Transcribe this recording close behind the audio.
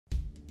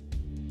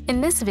In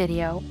this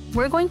video,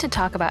 we're going to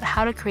talk about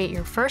how to create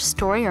your first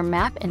story or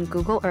map in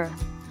Google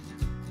Earth.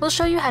 We'll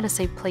show you how to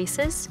save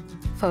places,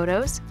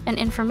 photos, and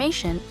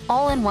information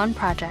all in one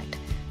project,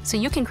 so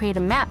you can create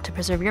a map to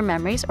preserve your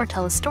memories or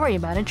tell a story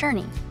about a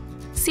journey.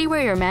 See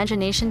where your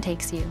imagination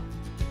takes you.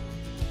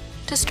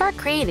 To start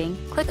creating,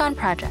 click on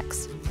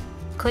Projects.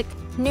 Click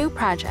New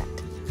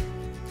Project.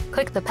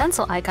 Click the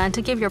pencil icon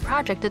to give your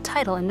project a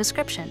title and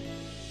description.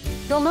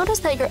 You'll notice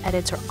that your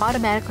edits are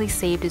automatically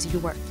saved as you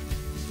work.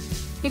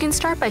 You can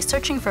start by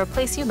searching for a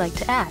place you'd like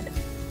to add.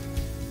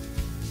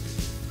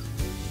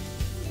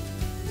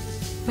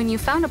 When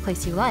you've found a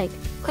place you like,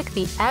 click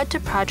the Add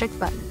to Project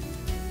button.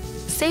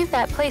 Save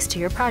that place to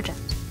your project.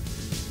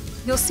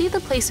 You'll see the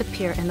place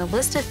appear in the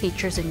list of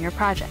features in your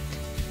project.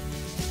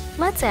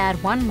 Let's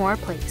add one more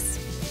place.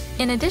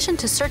 In addition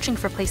to searching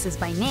for places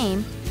by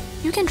name,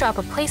 you can drop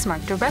a place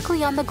mark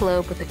directly on the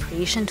globe with the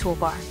Creation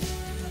toolbar.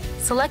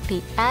 Select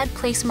the Add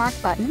Place Mark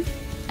button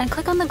and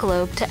click on the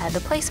globe to add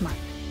the place mark.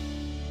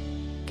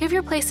 Give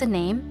your place a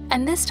name,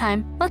 and this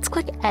time, let's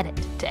click Edit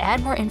to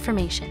add more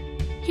information.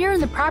 Here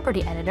in the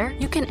Property Editor,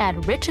 you can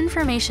add rich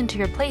information to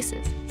your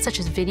places, such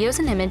as videos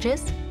and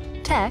images,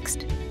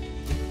 text,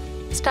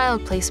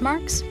 styled place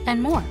marks,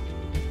 and more.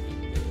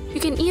 You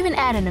can even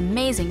add an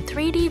amazing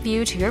 3D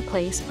view to your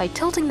place by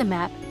tilting the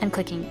map and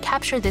clicking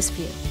Capture this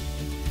view.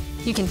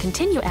 You can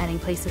continue adding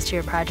places to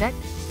your project,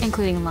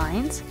 including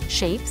lines,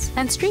 shapes,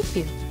 and street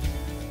view.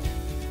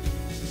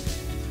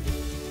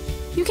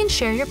 You can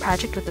share your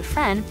project with a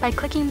friend by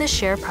clicking the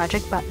Share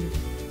Project button.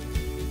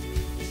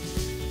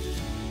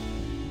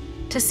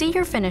 To see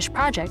your finished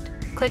project,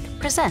 click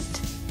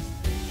Present.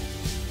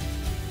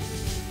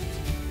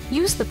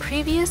 Use the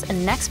previous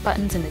and next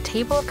buttons in the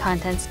table of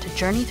contents to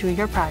journey through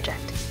your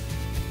project.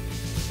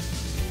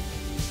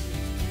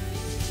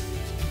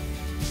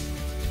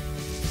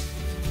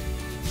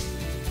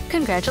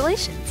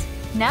 Congratulations!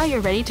 Now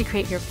you're ready to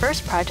create your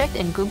first project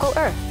in Google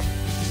Earth.